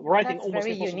 Writing That's almost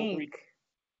very impossible unique. to read.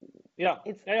 Yeah,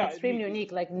 It's yeah, extremely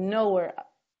unique, like nowhere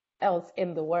else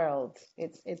in the world.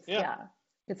 It's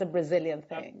it's a Brazilian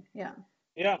thing. Yeah.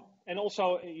 Yeah, and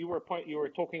also you were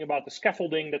talking about the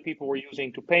scaffolding that people were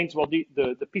using to paint. Well,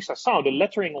 the pisação, the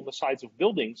lettering on the sides of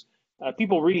buildings,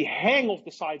 people really hang off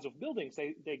the sides of buildings.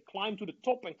 They climb to the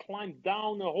top and climb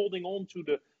down, holding on to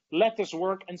the lattice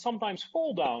work, and sometimes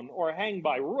fall down or hang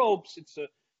by ropes.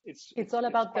 It's all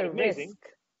about the amazing. risk.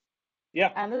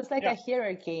 Yeah, And there's like a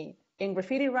hierarchy in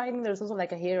graffiti writing. There's also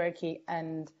like a hierarchy,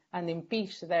 and in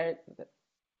pitch there,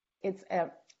 it's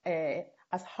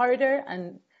as harder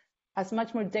and as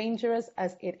much more dangerous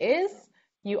as it is.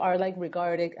 You are like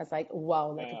regarded as like,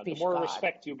 wow, like a pitch the more god.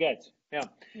 respect you get. Yeah.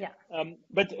 Yeah.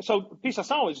 But so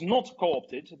pisação is not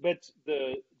co-opted, but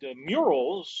the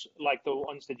murals, like the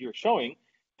ones that you're showing,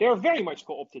 they're very much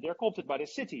co-opted. They're co-opted by the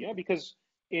city, because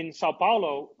in Sao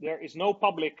Paulo there is no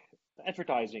public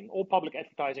advertising. All public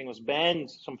advertising was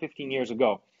banned some 15 years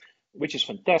ago, which is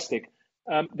fantastic.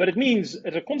 But it means,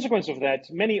 as a consequence of that,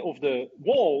 many of the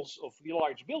walls of the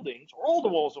large buildings, or all the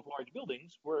walls of large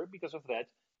buildings, were, because of that,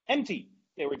 empty.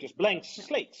 They were just blank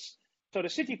slates. So the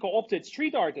city co-opted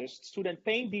street artists to then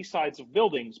paint these sides of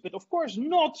buildings, but of course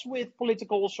not with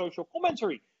political or social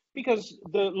commentary, because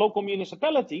the local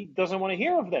municipality doesn't want to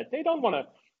hear of that. They don't want to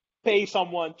pay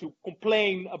someone to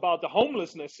complain about the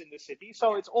homelessness in the city.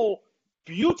 So it's all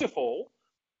beautiful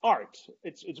art.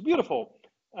 It's beautiful.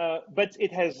 But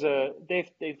it has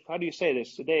they've how do you say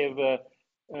this? They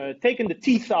have taken the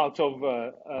teeth out of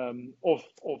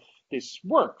this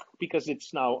work because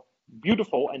it's now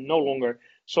beautiful and no longer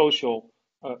social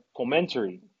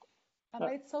commentary. And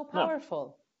it's so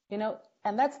powerful,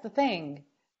 and that's the thing.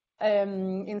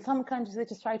 In some countries, they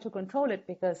just try to control it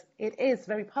because it is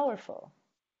very powerful.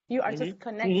 You are just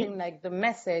connecting like the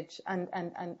message and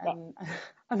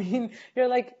I mean, you're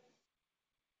like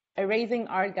erasing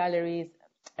art galleries,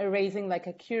 erasing like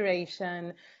a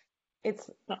curation. It's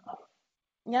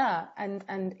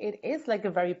and it is like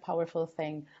a very powerful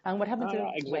thing. And what happened to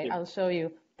exactly. Wait, I'll show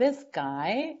you. This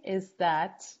guy is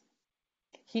that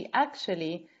he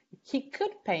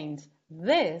could paint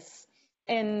this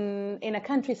in a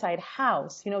countryside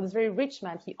house. This very rich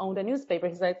man, he owned a newspaper.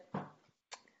 He's like,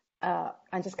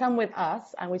 and just come with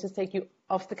us and we just take you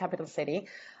off the capital city.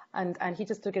 And he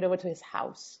just took it over to his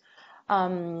house,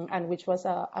 and which was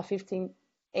a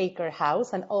 15-acre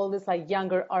house. And all these like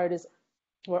younger artists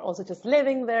were also just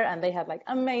living there, and they had like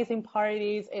amazing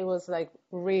parties. It was like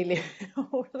really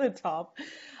over the top.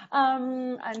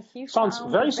 And he sounds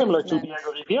very similar to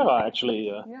Diego Rivera, actually.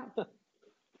 Yeah.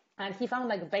 And he found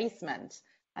like a basement,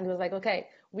 and he was like, okay,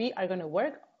 we are going to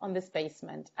work on this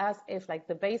basement as if like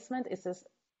the basement is just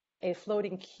a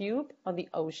floating cube on the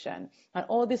ocean, and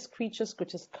all these creatures could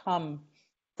just come.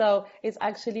 So it's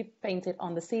actually painted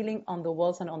on the ceiling, on the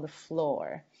walls, and on the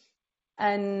floor.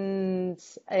 And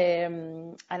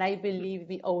I believe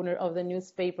the owner of the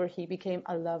newspaper, he became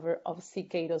a lover of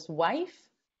Siqueiros' wife.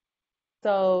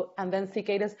 So, and then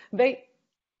Siqueiros, they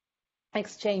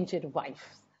exchanged wives.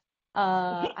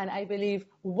 And I believe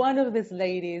one of these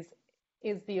ladies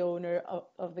is the owner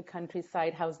of the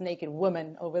countryside house Naked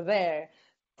Woman over there.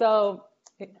 So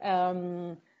it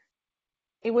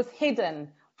was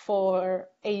hidden for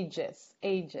ages.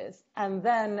 And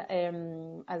then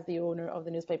as the owner of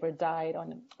the newspaper died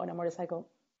on a motorcycle,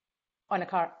 on a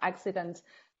car accident,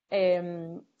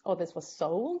 all this was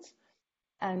sold,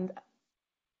 and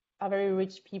a very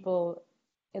rich people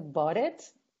bought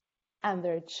it, and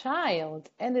their child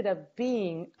ended up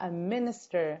being a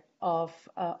minister of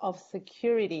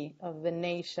security of the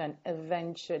nation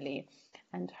eventually.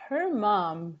 And her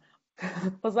mom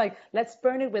was like, let's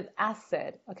burn it with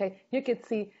acid. Okay, you could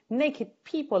see naked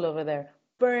people over there.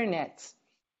 Burn it.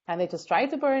 And they just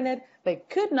tried to burn it. They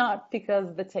could not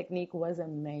because the technique was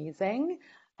amazing.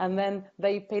 And then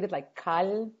they painted like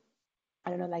cal, I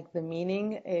don't know, like the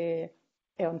meaning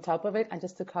on top of it, and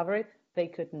just to cover it, they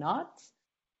could not.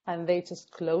 And they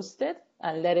just closed it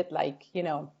and let it like,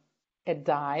 it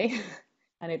die,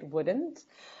 and it wouldn't.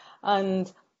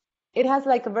 And it has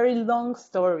like a very long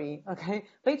story, okay?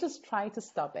 They just tried to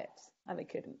stop it and they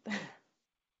couldn't.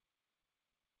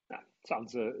 Yeah,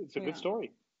 it's a good Yeah,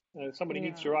 story. Somebody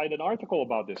needs to yeah. write an article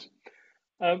about this.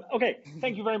 Okay,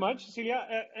 thank you very much, Cecilia.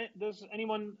 Does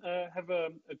anyone have a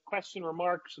question,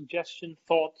 remark, suggestion,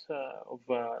 thought of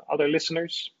other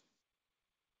listeners?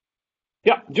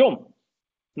 Yeah, John.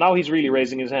 Now he's really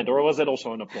raising his hand, or was that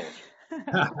also an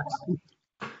applause?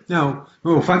 No,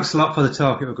 well, thanks a lot for the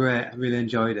talk. It was great. I really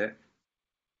enjoyed it.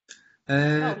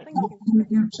 Oh, thank you.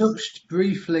 You touched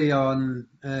briefly on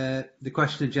the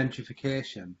question of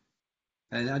gentrification,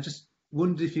 and I just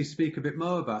wondered if you speak a bit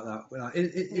more about that. Well, Yeah,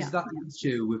 is that an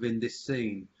issue within this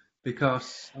scene?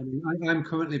 Because I mean, I'm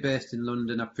currently based in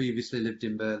London. I previously lived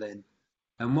in Berlin,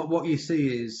 and what you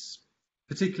see is,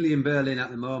 particularly in Berlin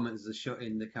at the moment, is the shut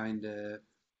in the kind of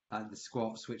like the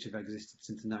squats which have existed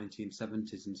since the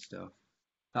 1970s and stuff.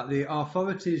 That the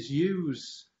authorities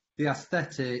use the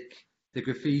aesthetic, the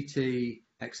graffiti,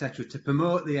 etc., to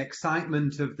promote the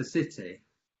excitement of the city,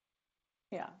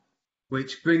 yeah,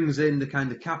 which brings in the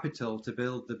kind of capital to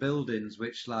build the buildings,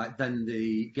 which like then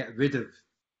they get rid of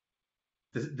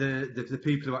the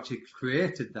people who actually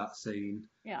created that scene.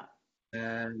 yeah,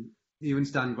 You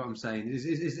understand what I'm saying?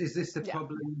 Is this a yeah.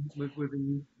 problem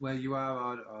within where you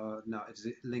are, or not? Is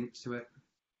it linked to it?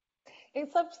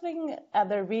 It's something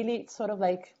that really sort of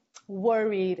like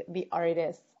worried the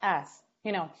artists as,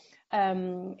 you know,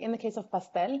 in the case of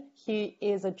Pastel, he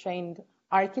is a trained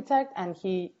architect and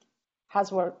he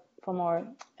has worked for more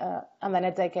than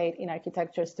a decade in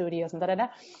architecture studios and da da da,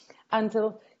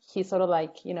 until he sort of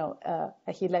like,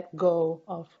 he let go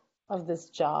of this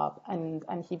job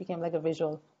and he became like a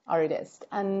visual artist.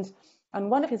 And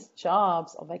one of his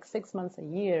jobs of like 6 months a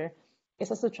year is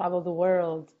just to travel the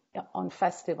world on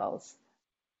festivals,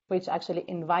 which actually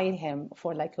invite him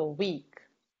for like a week.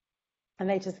 And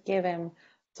they just give him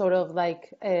sort of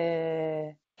like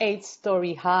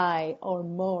 8-story high or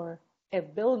more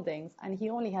buildings, and he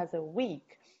only has a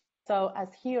week. So as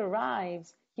he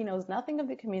arrives, he knows nothing of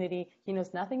the community, he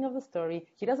knows nothing of the story,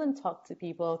 he doesn't talk to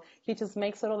people, he just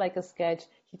makes sort of like a sketch,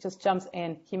 he just jumps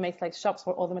in, he makes like shops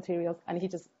for all the materials, and he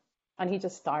just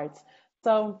starts.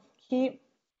 So he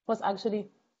was actually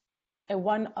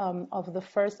one of the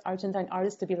first Argentine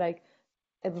artists to be like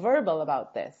verbal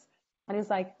about this. And he's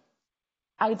like,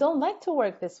 I don't like to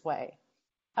work this way.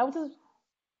 I would just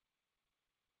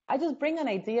I just bring an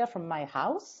idea from my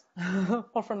house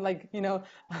or from like,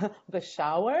 the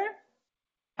shower.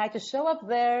 I just show up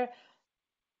there,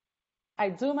 I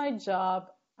do my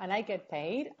job, and I get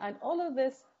paid. And all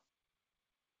this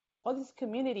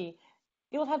community,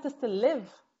 it will have just to live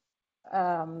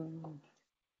um,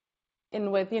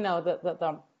 in with,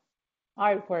 the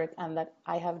artwork and that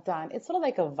I have done. It's sort of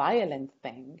like a violent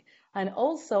thing. And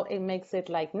also it makes it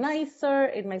like nicer.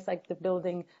 It makes like the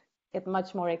building it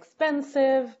much more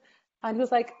expensive. And he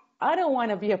was like, I don't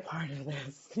want to be a part of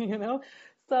this.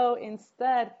 So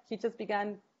instead he just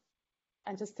began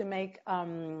and just to make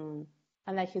and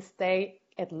like he stay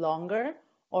it longer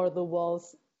or the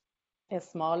walls is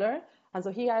smaller. And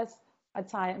so he has a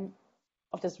time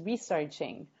of just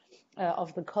researching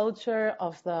of the culture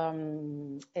of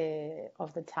the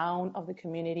town, of the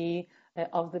community,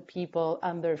 of the people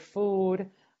and their food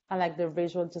and like their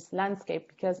visual just landscape,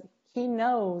 because he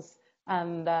knows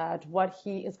that what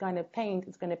he is going to paint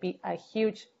is going to be a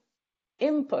huge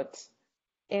input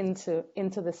into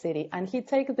the city, and he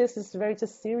takes this is very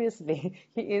just seriously.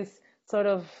 He is sort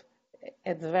of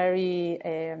it's very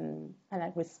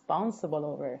like responsible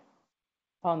over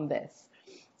on this.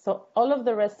 So all of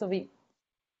the rest of the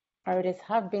artists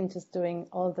have been just doing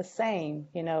all the same,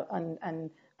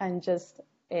 and just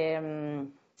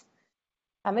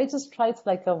and they just try to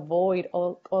like avoid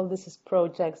all these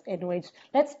projects in which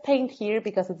let's paint here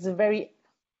because it's very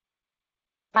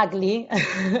ugly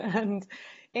and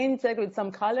integrate with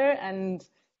some color, and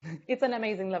it's an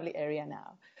amazing, lovely area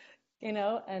now,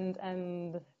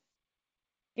 and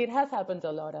it has happened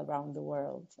a lot around the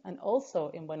world, and also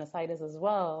in Buenos Aires as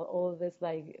well. All this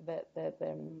like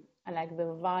and like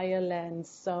the violent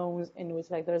zones in which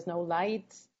like there's no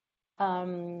light,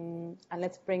 and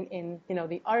let's bring in,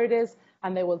 the artists,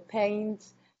 and they will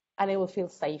paint, and it will feel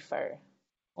safer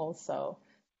also.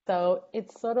 So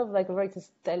it's sort of like a very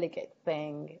just delicate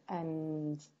thing,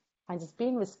 and just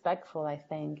being respectful, I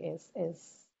think,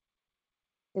 is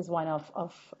one of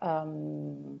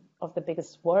the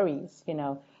biggest worries,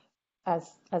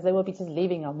 as they will be just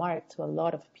leaving a mark to a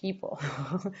lot of people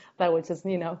that would just,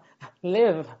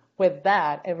 live with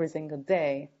that every single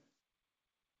day.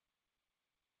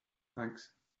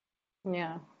 Thanks.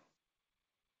 Yeah.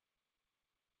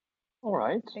 All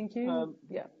right. Thank you.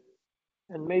 Yeah.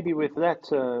 And maybe with that,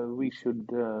 we should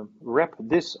wrap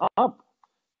this up.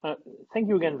 Thank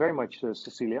you again very much,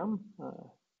 Cecilia.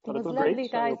 It was lovely,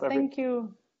 guys. Thank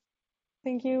you.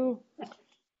 Thank you.